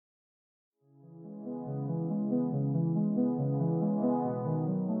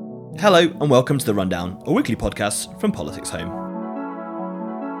Hello and welcome to The Rundown, a weekly podcast from Politics Home.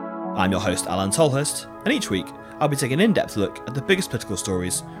 I'm your host Alan Tolhurst, and each week I'll be taking an in-depth look at the biggest political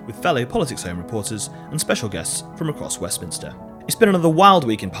stories with fellow Politics Home reporters and special guests from across Westminster. It's been another wild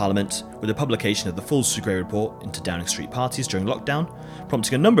week in Parliament, with the publication of the full Sue Gray report into Downing Street parties during lockdown,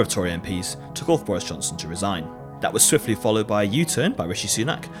 prompting a number of Tory MPs to call for Boris Johnson to resign. That was swiftly followed by a U-turn by Rishi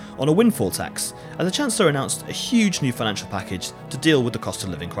Sunak on a windfall tax, as the Chancellor announced a huge new financial package to deal with the cost of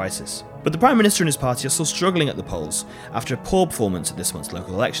living crisis. But the Prime Minister and his party are still struggling at the polls after a poor performance at this month's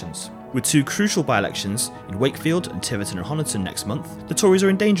local elections. With two crucial by-elections in Wakefield and Tiverton and Honiton next month, the Tories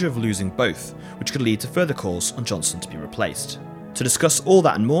are in danger of losing both, which could lead to further calls on Johnson to be replaced. To discuss all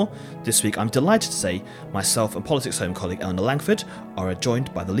that and more, this week I'm delighted to say myself and Politics Home colleague Eleanor Langford are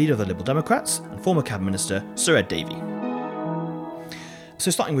joined by the leader of the Liberal Democrats and former Cabinet Minister Sir Ed Davey.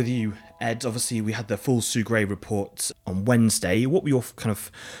 So starting with you, Ed, obviously we had the full Sue Gray report on Wednesday. What were your kind of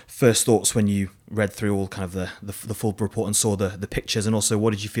first thoughts when you read through all kind of the full report and saw the pictures, and also what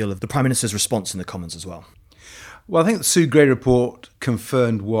did you feel of the Prime Minister's response in the Commons as well? Well, I think the Sue Gray report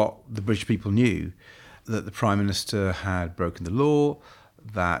confirmed what the British people knew, that the Prime Minister had broken the law,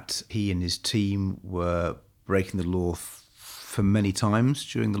 that he and his team were breaking the law for many times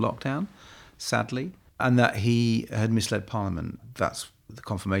during the lockdown, sadly, and that he had misled Parliament. That's the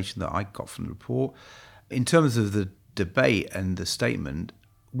confirmation that I got from the report. In terms of the debate and the statement,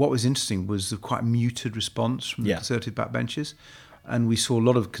 what was interesting was the quite muted response from the Conservative backbenchers. And we saw a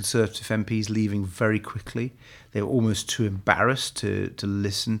lot of Conservative MPs leaving very quickly. They were almost too embarrassed to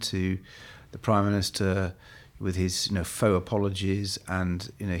listen to the Prime Minister with his faux apologies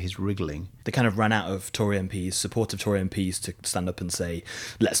and his wriggling. They kind of ran out of Tory MPs, supportive Tory MPs, to stand up and say,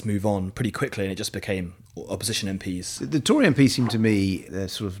 let's move on pretty quickly, and it just became opposition MPs. The Tory MPs seem to me, they're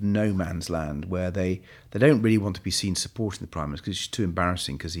sort of no man's land, where they don't really want to be seen supporting the Prime Minister because it's just too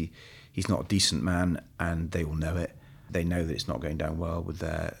embarrassing, because he's not a decent man and they all know it. They know that it's not going down well with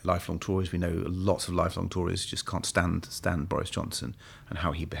their lifelong Tories. We know lots of lifelong Tories just can't stand Boris Johnson and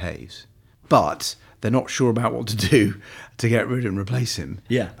how he behaves. But they're not sure about what to do to get rid of and replace him.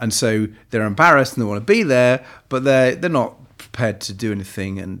 Yeah. And so they're embarrassed and they want to be there, but they're not prepared to do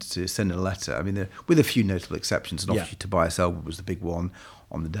anything and to send a letter. I mean, with a few notable exceptions, and obviously Tobias Ellwood was the big one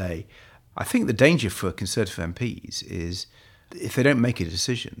on the day. I think the danger for Conservative MPs is if they don't make a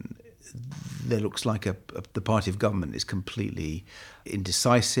decision, it looks like the party of government is completely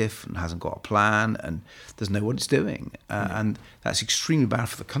indecisive and hasn't got a plan and doesn't know what it's doing. And that's extremely bad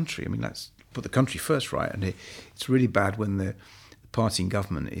for the country. I mean, let's put the country first, right? And it's really bad when the party in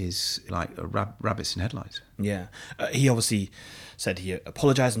government is like rabbits in headlights. Yeah. He obviously said he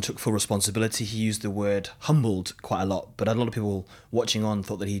apologised and took full responsibility. He used the word humbled quite a lot, but a lot of people watching on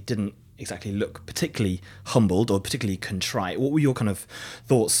thought that he didn't exactly look particularly humbled or particularly contrite. What were your kind of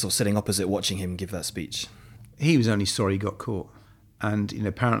thoughts of sitting opposite watching him give that speech? He was only sorry he got caught. And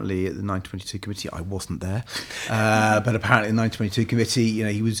apparently at the 922 committee, I wasn't there, but apparently at the 922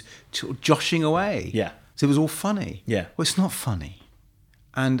 committee, he was joshing away. Yeah. So it was all funny. Yeah. Well, it's not funny.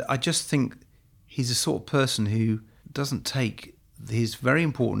 And I just think he's the sort of person who doesn't take his very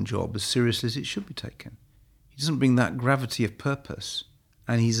important job as seriously as it should be taken. He doesn't bring that gravity of purpose.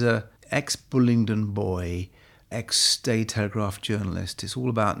 And he's a ex-Bullingdon boy, ex-Day Telegraph journalist. It's all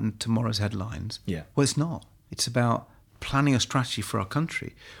about tomorrow's headlines. Yeah. Well, it's not. It's about planning a strategy for our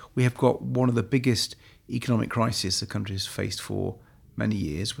country. We have got one of the biggest economic crises the country has faced for many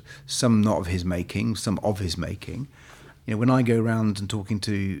years, some not of his making, some of his making. When I go around and talking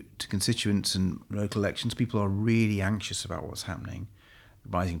to constituents and local elections, people are really anxious about what's happening.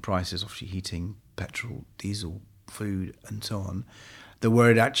 Rising prices, obviously heating, petrol, diesel, food, and so on. They're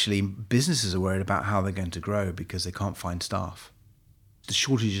worried, actually, businesses are worried about how they're going to grow because they can't find staff. The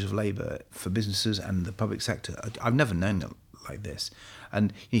shortages of labour for businesses and the public sector, I've never known it like this.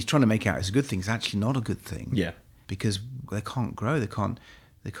 And he's trying to make out it's a good thing. It's actually not a good thing. Yeah. Because they can't grow, they can't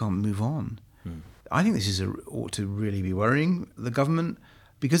move on. I think this ought to really be worrying the government,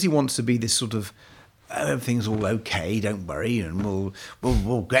 because he wants to be this sort of everything's all okay, don't worry, and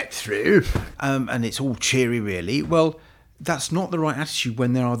we'll get through, and it's all cheery, really. Well, that's not the right attitude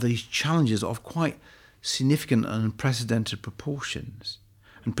when there are these challenges of quite significant and unprecedented proportions,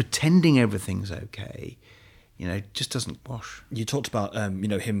 and pretending everything's okay, just doesn't wash. You talked about,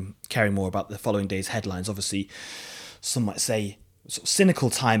 him caring more about the following day's headlines. Obviously, some might say sort of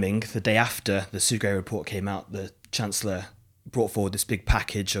cynical timing. The day after the Sue Gray report came out, the Chancellor brought forward this big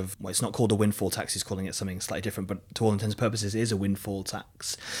package of, well, it's not called a windfall tax, he's calling it something slightly different, but to all intents and purposes, it is a windfall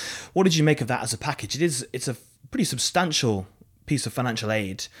tax. What did you make of that as a package? It's a pretty substantial piece of financial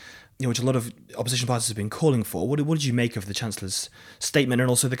aid. which a lot of opposition parties have been calling for. What did you make of the Chancellor's statement, and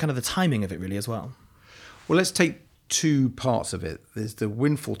also the timing of it really as well? Well, let's take two parts of it. There's the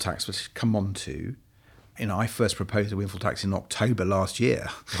windfall tax, which I'll come on to. I first proposed a windfall tax in October last year.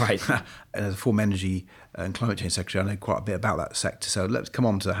 Right. And as a former Energy and Climate Change Secretary, I know quite a bit about that sector. So let's come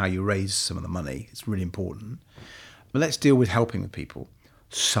on to how you raise some of the money. It's really important. But let's deal with helping the people.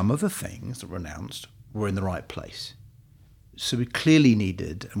 Some of the things that were announced were in the right place. So we clearly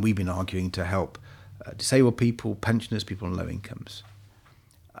needed, and we've been arguing, to help disabled people, pensioners, people on low incomes.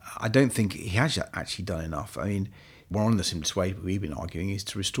 I don't think he has actually done enough. I mean, one of the simplest ways we've been arguing is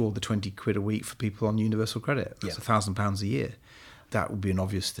to restore the 20 quid a week for people on universal credit. That's £1,000 a year. That would be an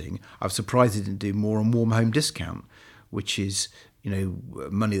obvious thing. I was surprised they didn't do more on warm home discount, which is,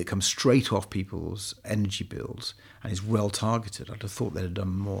 money that comes straight off people's energy bills and is well targeted. I'd have thought they'd have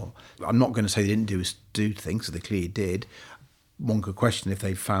done more. I'm not going to say they didn't do things, so they clearly did. One could question if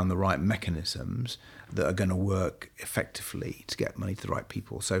they found the right mechanisms that are going to work effectively to get money to the right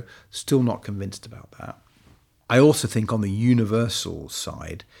people. So still not convinced about that. I also think on the universal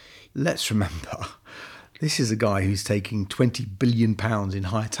side, let's remember, this is a guy who's taking £20 billion in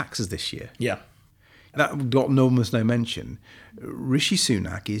higher taxes this year. Yeah. That got almost no mention. Rishi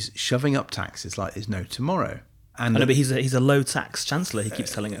Sunak is shoving up taxes like there's no tomorrow. And but he's a low tax chancellor, he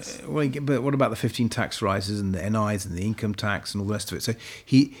keeps telling us. But what about the 15 tax rises and the NIs and the income tax and all the rest of it? So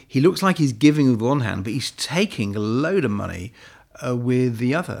he looks like he's giving with one hand, but he's taking a load of money with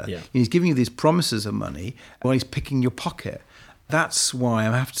the other. Yeah. He's giving you these promises of money while he's picking your pocket. That's why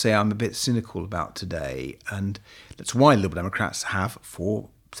I have to say I'm a bit cynical about today. And that's why Liberal Democrats have, for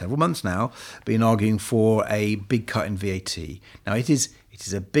several months now, been arguing for a big cut in VAT. Now, it is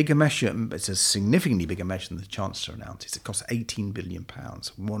a bigger measure, it's a significantly bigger measure than the Chancellor announced. It costs £18 billion,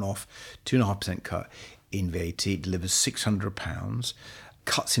 one-off 2.5% cut in VAT. It delivers £600,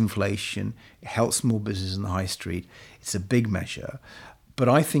 cuts inflation, it helps small business in the high street. It's a big measure. But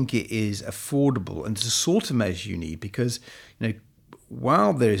I think it is affordable, and it's the sort of measure you need because,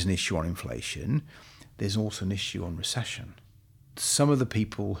 while there is an issue on inflation, there's also an issue on recession. Some of the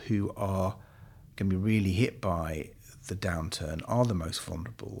people who are going to be really hit by the downturn are the most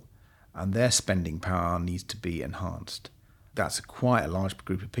vulnerable, and their spending power needs to be enhanced. That's quite a large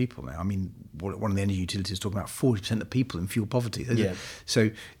group of people now. I mean, one of the energy utilities is talking about 40% of people in fuel poverty. Yeah. So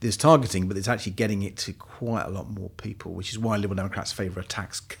there's targeting, but it's actually getting it to quite a lot more people, which is why Liberal Democrats favour a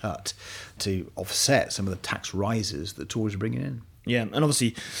tax cut to offset some of the tax rises that Tories are bringing in. Yeah, and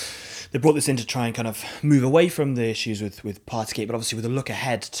obviously they brought this in to try and kind of move away from the issues with Partygate, but obviously with a look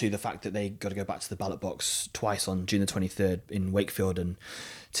ahead to the fact that they got to go back to the ballot box twice on June the 23rd in Wakefield and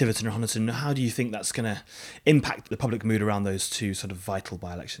Tiverton and Honiton. How do you think that's going to impact the public mood around those two sort of vital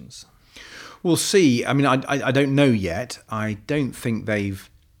by-elections? We'll see. I mean, I don't know yet. I don't think they've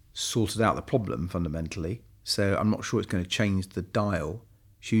sorted out the problem fundamentally, so I'm not sure it's going to change the dial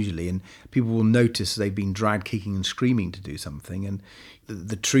hugely, and people will notice they've been dragged kicking and screaming to do something. And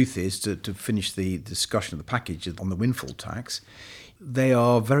the truth is, to finish the discussion of the package on the windfall tax, they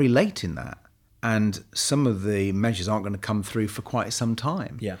are very late in that, and some of the measures aren't going to come through for quite some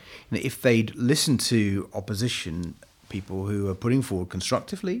time. Yeah. If they'd listened to opposition people who are putting forward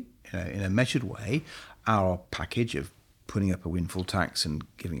constructively, in a measured way, our package of putting up a windfall tax and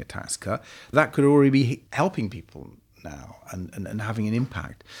giving a tax cut, that could already be helping people now and having an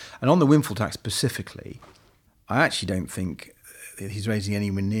impact. And on the windfall tax specifically, I actually don't think he's raising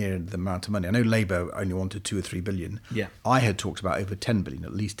anywhere near the amount of money. I know Labour only wanted 2 or 3 billion. Yeah. I had talked about over 10 billion,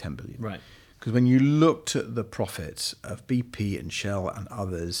 at least 10 billion. Right. Because when you looked at the profits of BP and Shell and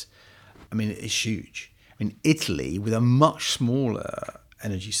others, I mean, it's huge. I mean, Italy, with a much smaller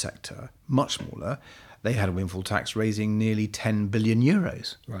energy sector, much smaller, they had a windfall tax raising nearly 10 billion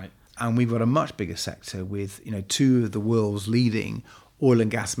euros. Right. And we've got a much bigger sector with, two of the world's leading oil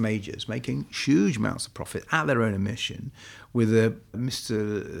and gas majors making huge amounts of profit at their own admission, with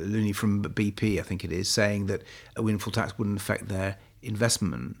Mr. Looney from BP, I think it is, saying that a windfall tax wouldn't affect their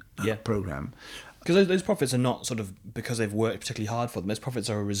investment programme. Because those profits are not sort of because they've worked particularly hard for them. Those profits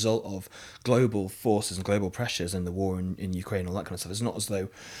are a result of global forces and global pressures and the war in Ukraine and all that kind of stuff. It's not as though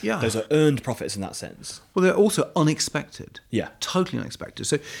those are earned profits in that sense. Well, they're also unexpected. Yeah. Totally unexpected.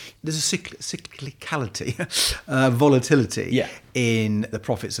 So there's a cyclicality, volatility in the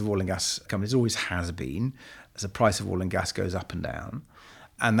profits of oil and gas companies. It always has been, as the price of oil and gas goes up and down.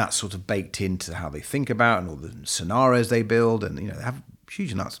 And that's sort of baked into how they think about and all the scenarios they build. And, they have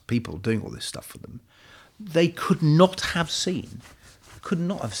huge amounts of people doing all this stuff for them. They could not have seen.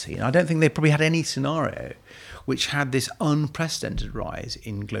 I don't think they probably had any scenario which had this unprecedented rise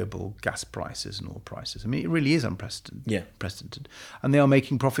in global gas prices and oil prices. I mean, it really is unprecedented. Yeah. Unprecedented. And they are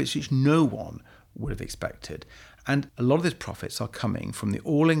making profits which no one would have expected. And a lot of these profits are coming from the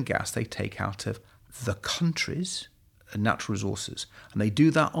oil and gas they take out of the country's natural resources. And they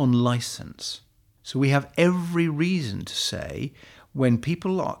do that on license. So we have every reason to say, when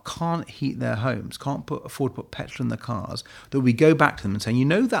people can't heat their homes, can't afford to put petrol in their cars, that we go back to them and say, you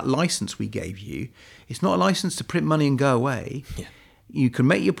know, that license we gave you, it's not a license to print money and go away. Yeah. You can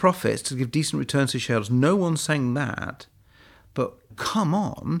make your profits to give decent returns to shareholders. No one's saying that. But come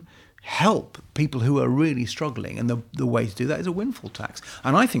on, help people who are really struggling. And the way to do that is a windfall tax.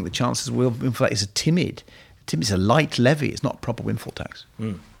 And I think the chances of windfall tax is it's a light levy. It's not a proper windfall tax.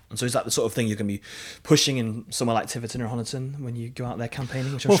 Mm. And so is that the sort of thing you're going to be pushing in somewhere like Tiverton or Honiton when you go out there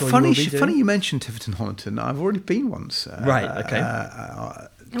campaigning, which I'm sure you will be doing? Funny you mentioned Tiverton Honiton. I've already been once. Right, okay.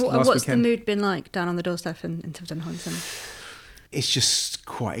 What's the mood been like down on the doorstep in Tiverton Honiton? It's just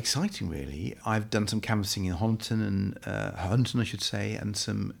quite exciting, really. I've done some canvassing in Honiton and Hunton, I should say, and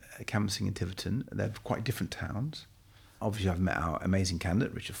some canvassing in Tiverton. They're quite different towns. Obviously, I've met our amazing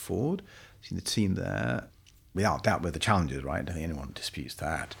candidate, Richard Ford, seen the team there. Without doubt, we're the challengers, right? I don't think anyone disputes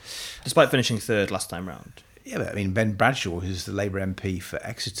that. Despite finishing third last time round. Yeah, but I mean, Ben Bradshaw, who's the Labour MP for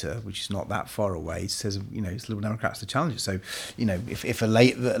Exeter, which is not that far away, says, you know, it's Liberal Democrats the challengers. So, you know, if the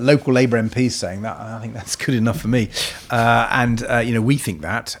local Labour MP is saying that, I think that's good enough for me. You know, we think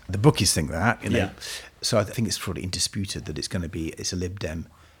that. The bookies think that, you know. Yeah. So I think it's probably indisputed that it's a Lib Dem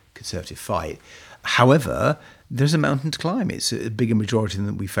Conservative fight. However, there's a mountain to climb. It's a bigger majority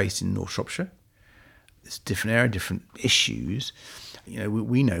than we faced in North Shropshire. It's a different area, different issues. You know,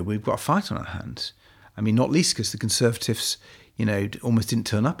 we know we've got a fight on our hands. I mean, not least because the Conservatives, you know, almost didn't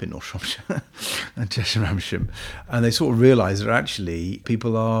turn up in North Shropshire and Cheshire and Amersham. And they sort of realised that actually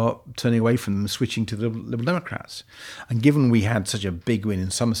people are turning away from them, switching to the Liberal Democrats. And given we had such a big win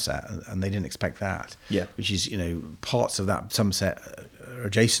in Somerset, and they didn't expect that, yeah, which is, you know, parts of that Somerset are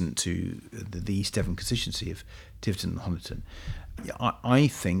adjacent to the East Devon constituency of Tiverton and Honiton, I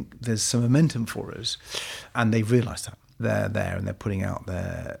think there's some momentum for us, and they've realised that. They're there and they're putting out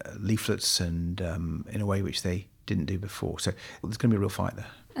their leaflets and in a way which they didn't do before. So there's going to be a real fight there.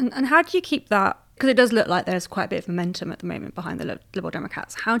 And how do you keep that? Because it does look like there's quite a bit of momentum at the moment behind the Liberal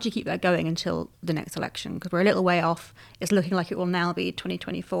Democrats. How do you keep that going until the next election? Because we're a little way off. It's looking like it will now be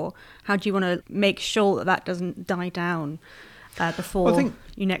 2024. How do you want to make sure that that doesn't die down before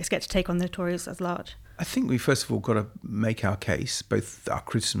you next get to take on the Tories as large? I think we first of all got to make our case, both our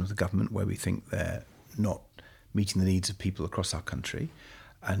criticism of the government, where we think they're not meeting the needs of people across our country.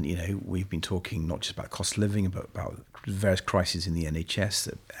 And, you know, we've been talking not just about cost of living, but about various crises in the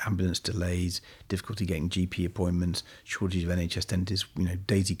NHS, ambulance delays, difficulty getting GP appointments, shortage of NHS dentists. You know,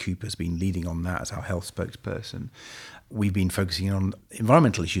 Daisy Cooper's been leading on that as our health spokesperson. We've been focusing on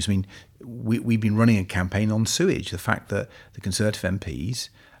environmental issues. I mean, we've been running a campaign on sewage. The fact that the Conservative MPs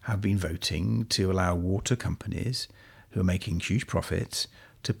have been voting to allow water companies who are making huge profits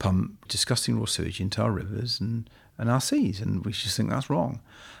to pump disgusting raw sewage into our rivers and our seas, and we just think that's wrong.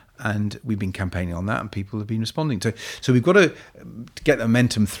 And we've been campaigning on that, and people have been responding. So we've got to get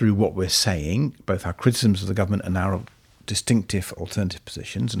momentum through what we're saying, both our criticisms of the government and our distinctive alternative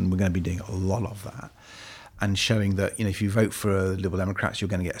positions, and we're going to be doing a lot of that. And showing that, you know, if you vote for Liberal Democrats, you're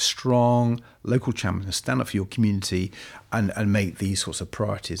going to get a strong local champion to stand up for your community and make these sorts of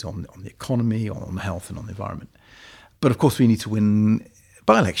priorities on the economy, on health and on the environment. But of course, we need to win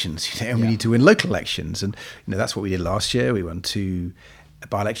by-elections, you know, and we need to win local elections. And, you know, that's what we did last year. We won 2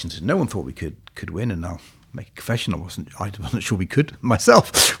 by-elections that no one thought we could win. And I'll make a confession, I wasn't sure we could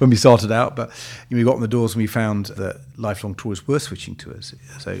myself when we started out. But we got on the doors and we found that lifelong Tories were switching to us.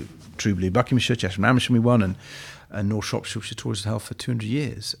 So True Blue Buckinghamshire, Cheshire and Amersham we won, and North Shropshire, which the Tories have held for 200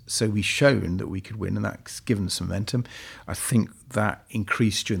 years. So we've shown that we could win, and that's given us some momentum. I think that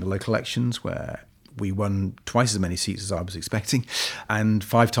increased during the local elections, where we won twice as many seats as I was expecting, and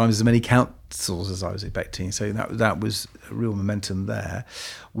 5 times as many councils as I was expecting. So that was a real momentum there.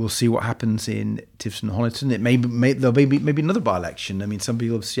 We'll see what happens in Tiverton and Honiton. There'll be maybe another by-election. I mean, some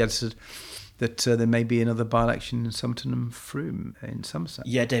people have suggested that there may be another by-election in Somerton and Frome in Somerset.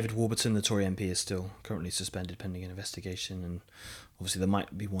 Yeah, David Warburton, the Tory MP, is still currently suspended pending an investigation, and obviously there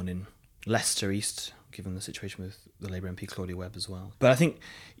might be one in Leicester East, given the situation with the Labour MP Claudia Webb as well. But I think,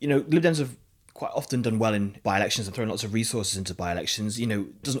 you know, Lib Dems have quite often done well in by-elections and thrown lots of resources into by-elections. You know,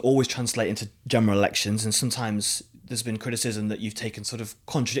 it doesn't always translate into general elections, and sometimes there's been criticism that you've taken sort of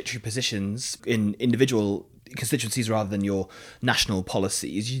contradictory positions in individual constituencies rather than your national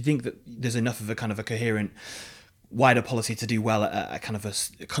policies. Do you think that there's enough of a kind of a coherent, wider policy to do well at a kind of a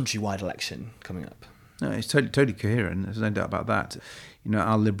countrywide election coming up? No, it's totally coherent. There's no doubt about that.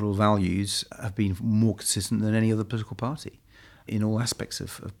 Our liberal values have been more consistent than any other political party in all aspects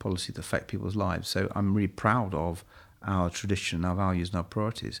of policy that affect people's lives. So I'm really proud of our tradition, our values and our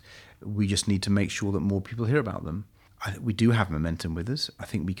priorities. We just need to make sure that more people hear about them. We do have momentum with us. I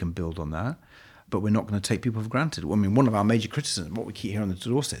think we can build on that. But we're not going to take people for granted. I mean, one of our major criticisms, what we keep hearing on the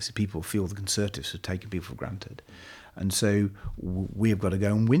doorsteps, is people feel the Conservatives have taken people for granted. And so we've got to go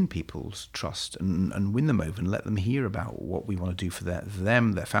and win people's trust and win them over and let them hear about what we want to do for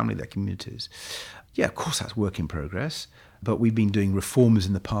them, their family, their communities. Yeah, of course, that's work in progress. But we've been doing reforms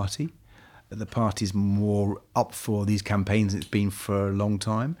in the party. The party's more up for these campaigns than it's been for a long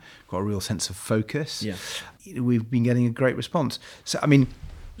time. Got a real sense of focus. Yeah. We've been getting a great response. So, I mean,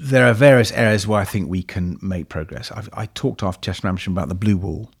 there are various areas where I think we can make progress. I talked after Chester and Amersham about the blue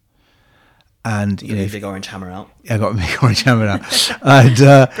wall. And big orange hammer out. I got a big orange hammer out.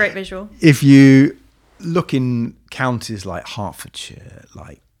 And, great visual. If you look in counties like Hertfordshire,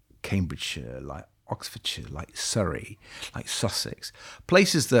 like Cambridgeshire, like Oxfordshire, like Surrey, like Sussex,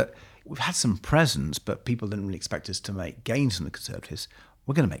 places that we've had some presence, but people didn't really expect us to make gains from the Conservatives.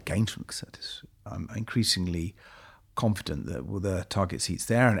 We're going to make gains from the Conservatives. I'm increasingly confident that with the target seats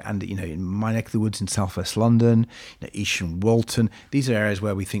there, and in my neck of the woods in southwest London, East and Walton, these are areas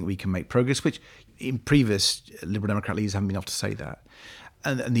where we think we can make progress, which in previous Liberal Democrat leaders haven't been able to say that.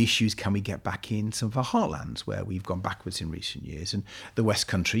 And the issue is, can we get back in some of our heartlands where we've gone backwards in recent years? And the West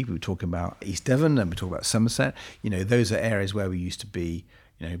Country, we were talking about East Devon and we talk about Somerset, those are areas where we used to be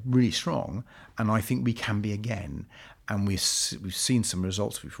really strong, and I think we can be again. And we've seen some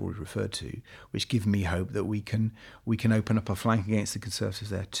results we've already referred to, which give me hope that we can open up a flank against the Conservatives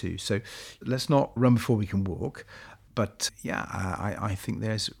there too. So let's not run before we can walk. But yeah, I think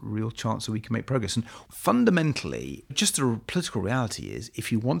there's real chance that we can make progress. And fundamentally, just the political reality is,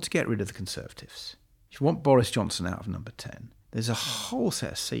 if you want to get rid of the Conservatives, if you want Boris Johnson out of number 10, there's a whole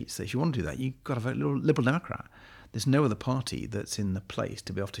set of seats that if you want to do that, you've got to vote Liberal Democrat. There's no other party that's in the place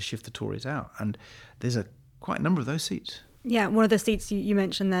to be able to shift the Tories out. And there's quite a number of those seats. Yeah, one of the seats you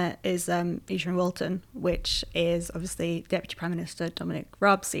mentioned there is Esher and Walton, which is obviously Deputy Prime Minister Dominic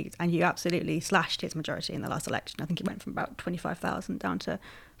Raab's seat, and you absolutely slashed his majority in the last election. I think it went from about 25,000 down to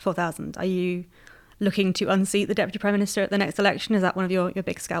 4,000. Are you looking to unseat the Deputy Prime Minister at the next election? Is that one of your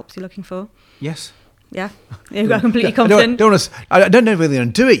big scalps you're looking for? Yes. Yeah, you're completely confident. I don't know whether they're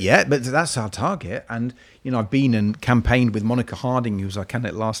going to do it yet, but that's our target. And I've been and campaigned with Monica Harding, who was our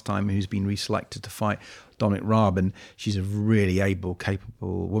candidate last time, who's been reselected to fight Dominic Raab, and she's a really able,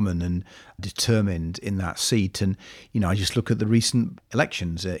 capable woman and determined in that seat. And I just look at the recent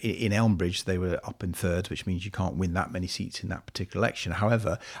elections in Elmbridge; they were up in thirds, which means you can't win that many seats in that particular election.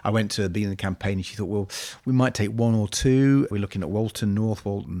 However, I went to the beginning of the campaign, and she thought, well, we might take one or two. We're looking at Walton North,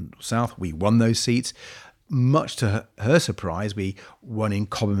 Walton South. We won those seats. Much to her surprise, we won in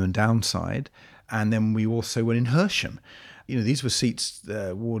Cobham and Downside, and then we also won in Hersham. These were seats,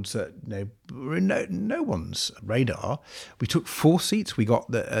 wards that were in no one's radar. We took 4 seats. We got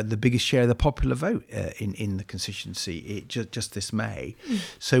the biggest share of the popular vote in the constituency just this May.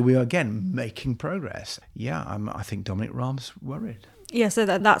 So we are, again, making progress. Yeah, I think Dominic Raab's worried. Yeah, so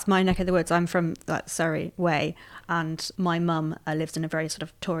that's my neck of the woods. I'm from that Surrey way, and my mum lives in a very sort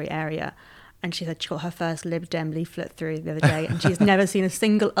of Tory area. And she said she got her first Lib Dem leaflet through the other day, and she's never seen a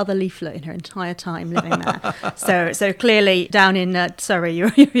single other leaflet in her entire time living there. So clearly, down in Surrey,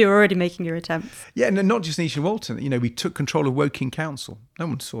 you're already making your attempts. Yeah, and not just in Esher and Walton. We took control of Woking Council. No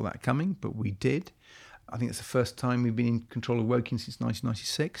one saw that coming, but we did. I think it's the first time we've been in control of Woking since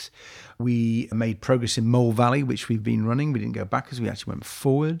 1996. We made progress in Mole Valley, which we've been running. We didn't go backwards. We actually went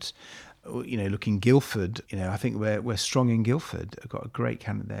forwards. Looking Guildford, I think we're strong in Guildford. I've got a great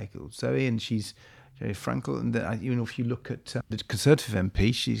candidate there called Zoe, and she's very Frankel. And if you look at the Conservative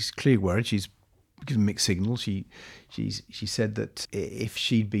MP, she's clearly worried. She's given mixed signals. She said that if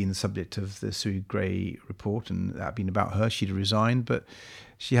she'd been the subject of the Sue Gray report and that had been about her, she'd have resigned. But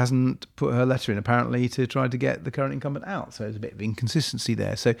she hasn't put her letter in, apparently, to try to get the current incumbent out. So there's a bit of inconsistency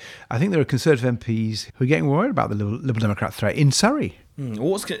there. So I think there are Conservative MPs who are getting worried about the Liberal Democrat threat in Surrey.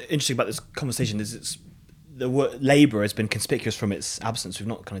 What's interesting about this conversation is Labour has been conspicuous from its absence. We've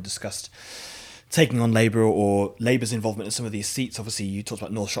not kind of discussed taking on Labour or Labour's involvement in some of these seats. Obviously, you talked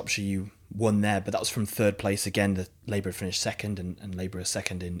about North Shropshire, you won there, but that was from third place again. The Labour finished second, and Labour is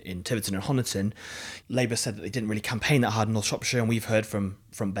second in Tiverton and Honiton. Labour said that they didn't really campaign that hard in North Shropshire, and we've heard from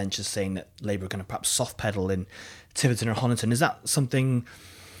benches saying that Labour are going to perhaps soft pedal in Tiverton and Honiton. Is that something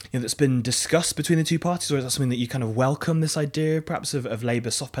that's been discussed between the two parties, or is that something that you kind of welcome, this idea perhaps of Labour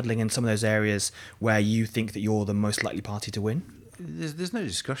soft pedaling in some of those areas where you think that you're the most likely party to win? There's no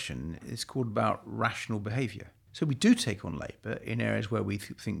discussion. It's called about rational behaviour. So we do take on Labour in areas where we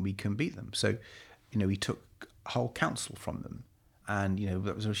think we can beat them. So, we took a whole council from them. And,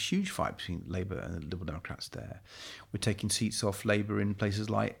 that was a huge fight between Labour and the Liberal Democrats there. We're taking seats off Labour in places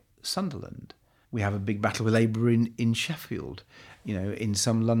like Sunderland. We have a big battle with Labour in Sheffield, in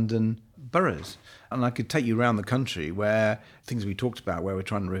some London boroughs. And I could take you around the country where things we talked about, where we're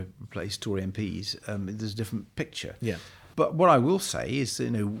trying to replace Tory MPs, there's a different picture. Yeah. But what I will say is,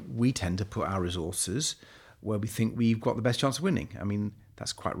 we tend to put our resources where we think we've got the best chance of winning. I mean,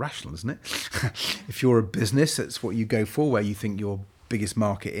 that's quite rational, isn't it? If you're a business, that's what you go for, where you think your biggest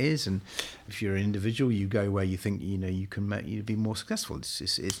market is. And if you're an individual, you go where you think, you can be more successful.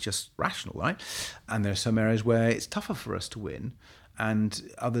 It's just rational, right? And there are some areas where it's tougher for us to win,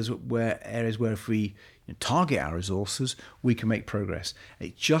 and others areas where if we target our resources, we can make progress.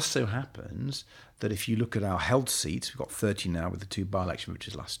 It just so happens that if you look at our held seats, we've got 30 now with the 2 by-election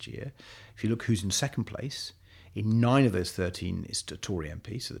victories last year. If you look who's in second place, in 9 of those 13 it's the Tory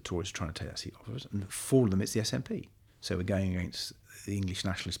MP, so the Tories are trying to take that seat off of us, and 4 of them it's the SNP. So we're going against the English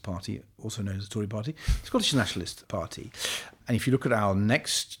Nationalist Party, also known as the Tory Party, the Scottish Nationalist Party. And if you look at our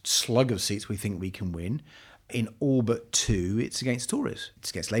next slug of seats we think we can win, in all but 2, it's against Tories. It's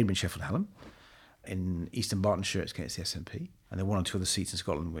against Labour in Sheffield Hallam. In Eastern Bartonshire, it's against the SNP. And there are 1 or 2 other seats in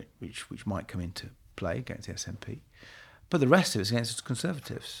Scotland which might come into play against the SNP. But the rest of it's against the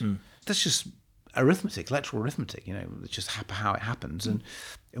Conservatives. That's just arithmetic, electoral arithmetic, it's just how it happens. And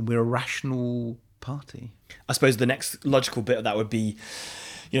we're a rational party. I suppose the next logical bit of that would be,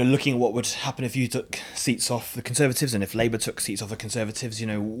 looking at what would happen if you took seats off the Conservatives and if Labour took seats off the Conservatives,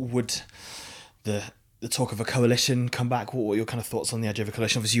 would the talk of a coalition come back? What were your kind of thoughts on the idea of a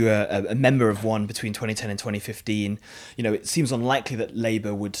coalition? Obviously, you were a member of one between 2010 and 2015. It seems unlikely that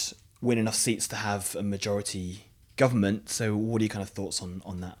Labour would win enough seats to have a majority government. So what are your kind of thoughts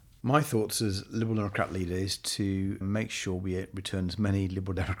on that? My thoughts as Liberal Democrat leader is to make sure we return as many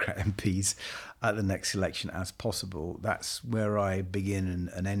Liberal Democrat MPs at the next election as possible. That's where I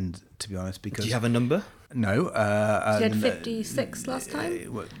begin and end, to be honest. Because do you have a number? No. You had 56 last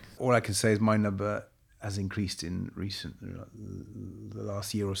time? All I can say is my number has increased in the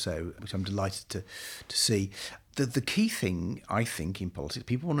last year or so, which I'm delighted to see. The key thing, I think, in politics,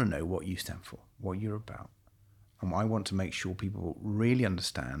 people want to know what you stand for, what you're about. And I want to make sure people really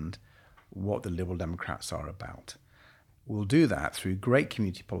understand what the Liberal Democrats are about. We'll do that through great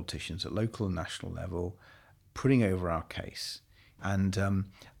community politicians at local and national level, putting over our case. And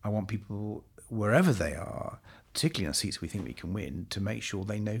I want people, wherever they are, particularly in the seats we think we can win, to make sure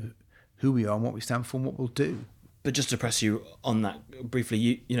they know who we are and what we stand for and what we'll do. But just to press you on that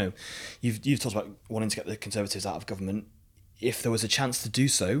briefly, you've talked about wanting to get the Conservatives out of government. If there was a chance to do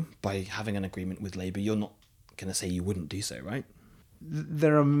so by having an agreement with Labour, you're not going to say you wouldn't do so, right?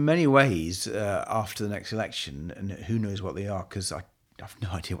 There are many ways after the next election, and who knows what they are, because I have no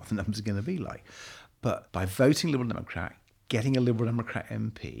idea what the numbers are going to be like. But by voting Liberal Democrat, getting a Liberal Democrat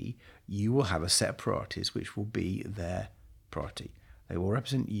MP, you will have a set of priorities which will be their priority. They will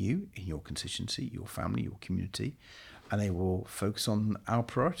represent you in your constituency, your family, your community, and they will focus on our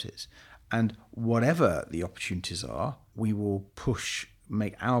priorities. And whatever the opportunities are, we will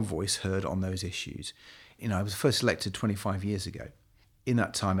make our voice heard on those issues. I was first elected 25 years ago. In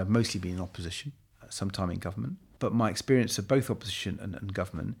that time, I've mostly been in opposition, sometime in government. But my experience of both opposition and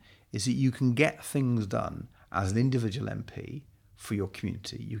government is that you can get things done as an individual MP for your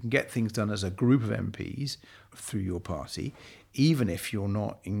community. You can get things done as a group of MPs through your party, even if you're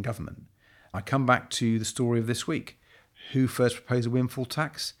not in government. I come back to the story of this week. Who first proposed a windfall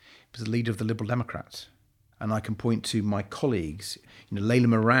tax? It was the leader of the Liberal Democrats. And I can point to my colleagues. Layla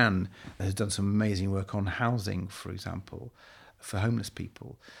Moran has done some amazing work on housing, for example, for homeless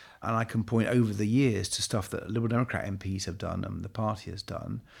people. And I can point over the years to stuff that Liberal Democrat MPs have done and the party has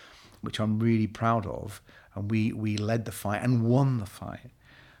done, which I'm really proud of. And we led the fight and won the fight.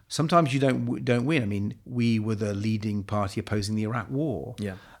 Sometimes you don't win. I mean, we were the leading party opposing the Iraq War.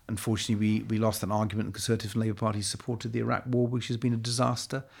 Yeah. Unfortunately, we lost an argument, and Conservative and Labour parties supported the Iraq War, which has been a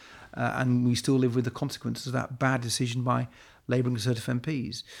disaster. And we still live with the consequences of that bad decision by Labour and Conservative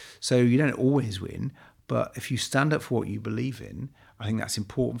MPs. So you don't always win, but if you stand up for what you believe in, I think that's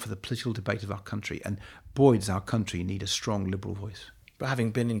important for the political debate of our country. And boy, does our country need a strong Liberal voice. But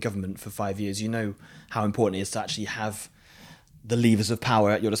having been in government for 5 years, you know how important it is to actually have the levers of power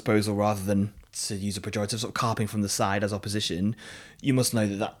at your disposal rather than, to use a pejorative, sort of carping from the side as opposition. You must know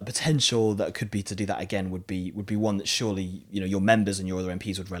that potential that could be to do that again would be one that surely your members and your other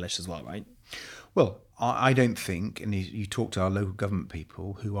MPs would relish as well, right? Well, I don't think, and you talk to our local government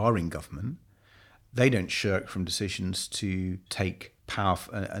people who are in government, They don't shirk from decisions to take power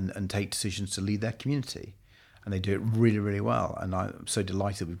and take decisions to lead their community. And they do it really, really well. And I'm so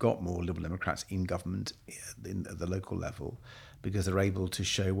delighted we've got more Liberal Democrats in government at the local level, because they're able to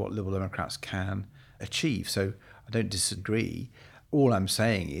show what Liberal Democrats can achieve. So I don't disagree. All I'm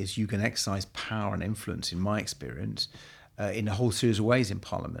saying is you can exercise power and influence, in my experience, in a whole series of ways in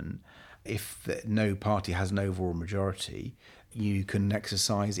Parliament. If no party has an overall majority, you can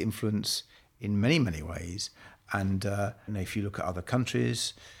exercise influence in many, many ways. And if you look at other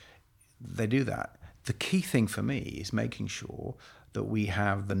countries, they do that. The key thing for me is making sure that we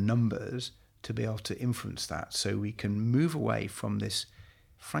have the numbers to be able to influence that, so we can move away from this,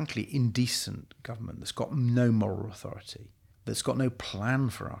 frankly, indecent government that's got no moral authority, that's got no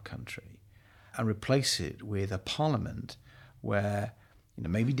plan for our country, and replace it with a parliament where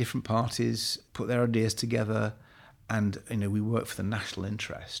maybe different parties put their ideas together and we work for the national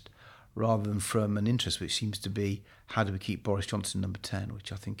interest rather than from an interest which seems to be, how do we keep Boris Johnson number 10,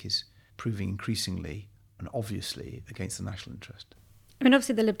 which I think is proving increasingly and obviously against the national interest. I mean,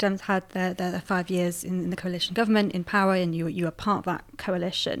 obviously the Lib Dems had their 5 years in the coalition government in power, and you were part of that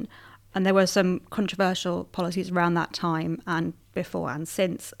coalition. And there were some controversial policies around that time and before and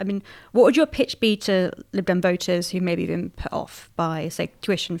since. I mean, what would your pitch be to Lib Dem voters who maybe been put off by, say,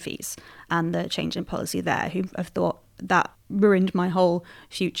 tuition fees and the change in policy there, who have thought that ruined my whole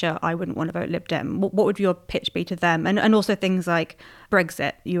future, I wouldn't want to vote Lib Dem? What would your pitch be to them? And also things like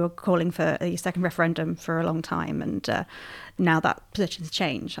Brexit. You were calling for a second referendum for a long time, and now that position's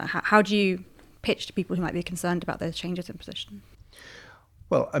changed. How do you pitch to people who might be concerned about those changes in position?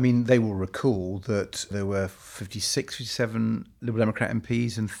 Well, I mean, they will recall that there were 57 Liberal Democrat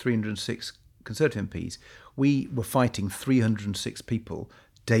MPs and 306 Conservative MPs. We were fighting 306 people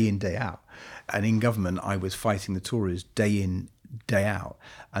day in, day out. And in government, I was fighting the Tories day in, day out.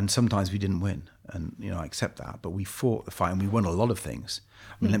 And sometimes we didn't win. And, I accept that. But we fought the fight and we won a lot of things.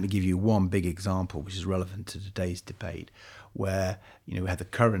 I mean, let me give you one big example, which is relevant to today's debate, where, we had the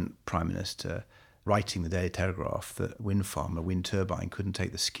current Prime Minister writing the Daily Telegraph that a wind farm, a wind turbine, couldn't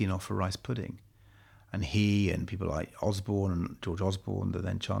take the skin off a rice pudding. And he and people like Osborne and George Osborne, the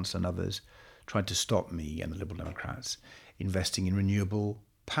then Chancellor, and others tried to stop me and the Liberal Democrats investing in renewable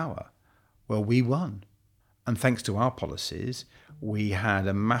power. Well, we won. And thanks to our policies, we had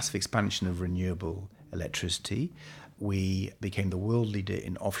a massive expansion of renewable electricity. We became the world leader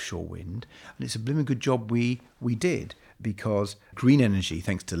in offshore wind. And it's a blooming good job we did, because green energy,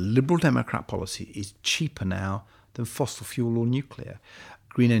 thanks to Liberal Democrat policy, is cheaper now than fossil fuel or nuclear.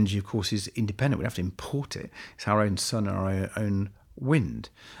 Green energy, of course, is independent. We don't have to import it. It's our own sun and our own wind.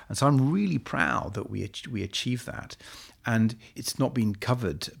 And so I'm really proud that we achieved that. And it's not been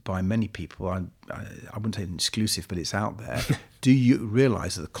covered by many people. I wouldn't say it's exclusive, but it's out there. Do you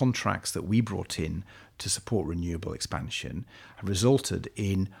realise that the contracts that we brought in to support renewable expansion have resulted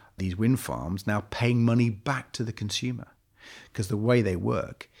in these wind farms now paying money back to the consumer? Because the way they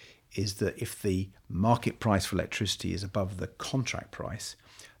work is that if the market price for electricity is above the contract price,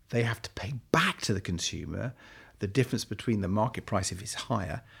 they have to pay back to the consumer the difference between the market price, if it's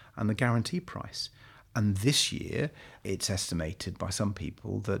higher, and the guarantee price. And this year, it's estimated by some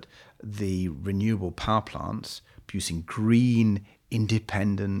people that the renewable power plants producing green,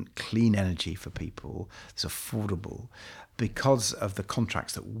 independent, clean energy for people that's affordable, because of the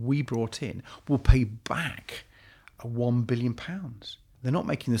contracts that we brought in, will pay back £1 billion. They're not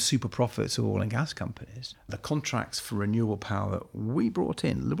making the super profits of oil and gas companies. The contracts for renewable power that we brought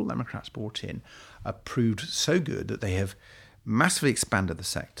in, Liberal Democrats brought in, are proved so good that they have massively expanded the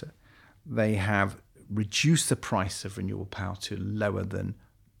sector. They have reduced the price of renewable power to lower than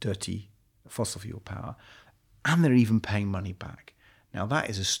dirty fossil fuel power, and they're even paying money back. Now, that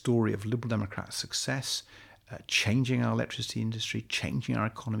is a story of Liberal Democrat success, changing our electricity industry, changing our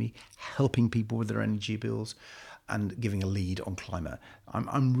economy, helping people with their energy bills, and giving a lead on climate.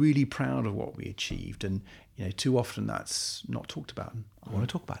 I'm really proud of what we achieved, and too often that's not talked about, and I want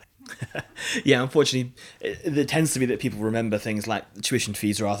to talk about it. Yeah, unfortunately, it tends to be that people remember things like tuition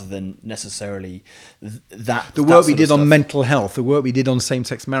fees rather than necessarily that. The work we did on mental health, the work we did on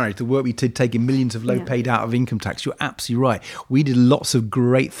same-sex marriage, the work we did taking millions of low-paid out of income tax. You're absolutely right. We did lots of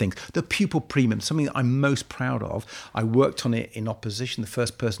great things. The pupil premium, something that I'm most proud of. I worked on it in opposition. The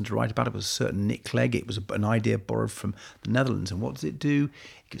first person to write about it was a certain Nick Clegg. It was an idea borrowed from the Netherlands. And what does it do?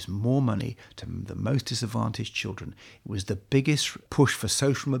 It gives more money to the most disadvantaged children. It was the biggest push for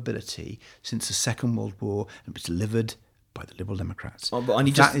social mobility since the Second World War, and it was delivered by the Liberal Democrats.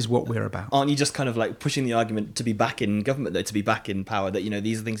 That is what we're about. Aren't you just kind of like pushing the argument to be back in government, though, to be back in power, that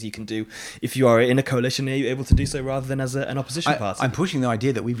these are things you can do if you are in a coalition? Are you able to do so rather than as an opposition party? I'm pushing the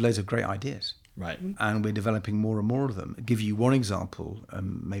idea that we've loads of great ideas. Right. And we're developing more and more of them. I'll give you one example,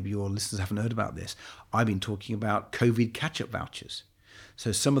 maybe your listeners haven't heard about this. I've been talking about COVID catch-up vouchers.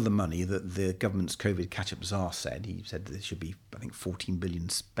 So some of the money that the government's COVID catch-up czar said, he said that there should be, I think, 14 billion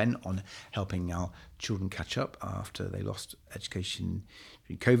spent on helping our children catch up after they lost education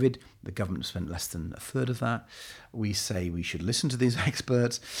during COVID. The government spent less than a third of that. We say we should listen to these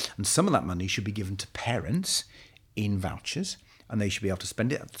experts, and some of that money should be given to parents in vouchers, and they should be able to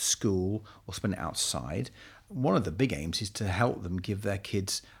spend it at the school or spend it outside. One of the big aims is to help them give their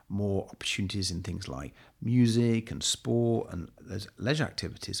kids more opportunities in things like music and sport and those leisure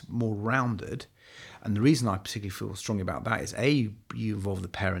activities, more rounded. And the reason I particularly feel strongly about that is, A, you involve the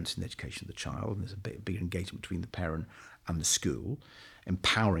parents in the education of the child, and there's a bigger engagement between the parent and the school,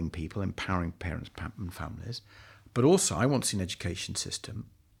 empowering people, empowering parents and families. But also, I want to see an education system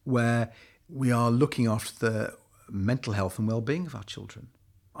where we are looking after the mental health and well-being of our children.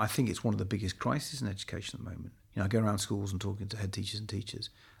 I think it's one of the biggest crises in education at the moment. I go around schools and talking to head teachers and teachers.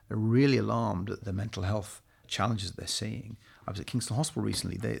 They're really alarmed at the mental health challenges that they're seeing. I was at Kingston Hospital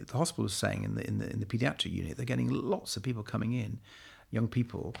recently. The hospital was saying in the paediatric unit, they're getting lots of people coming in, young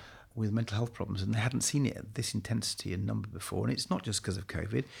people with mental health problems, and they hadn't seen it at this intensity and number before. And it's not just because of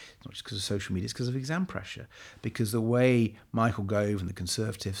COVID, it's not just because of social media, it's because of exam pressure. Because the way Michael Gove and the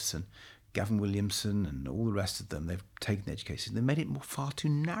Conservatives and Gavin Williamson and all the rest of them, they've taken the education, they made it far too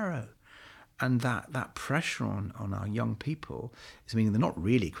narrow. And that pressure on our young people is meaning they're not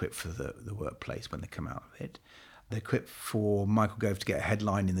really equipped for the workplace when they come out of it. They're equipped for Michael Gove to get a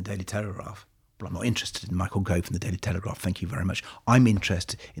headline in the Daily Telegraph. But I'm not interested in Michael Gove from the Daily Telegraph, thank you very much. I'm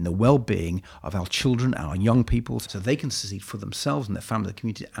interested in the well-being of our children, our young people, so they can succeed for themselves and their family, their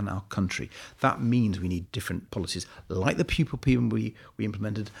community and our country. That means we need different policies, like the pupil PM we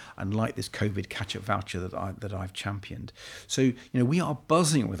implemented, and like this COVID catch-up voucher that I've championed. So, we are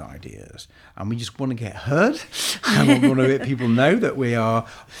buzzing with ideas, and we just want to get heard, and we want to let people know that we're on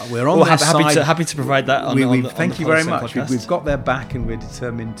their side. Happy to provide that Thank you very much. We've got their back, and we're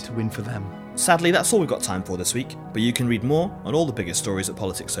determined to win for them. Sadly, that's all we've got time for this week, but you can read more on all the biggest stories at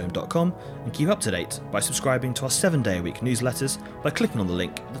politicshome.com and keep up to date by subscribing to our 7-day-a-week newsletters by clicking on the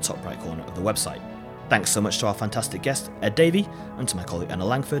link at the top right corner of the website. Thanks so much to our fantastic guest, Ed Davey, and to my colleague Anna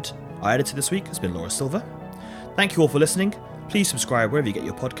Langford. Our editor this week has been Laura Silver. Thank you all for listening. Please subscribe wherever you get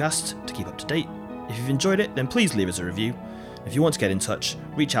your podcasts to keep up to date. If you've enjoyed it, then please leave us a review. If you want to get in touch,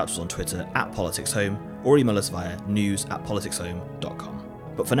 reach out to us on Twitter @PoliticsHome or email us via news@politicshome.com.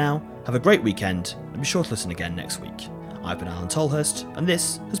 But for now, have a great weekend and be sure to listen again next week. I've been Alan Tolhurst, and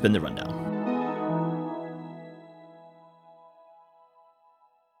this has been The Rundown.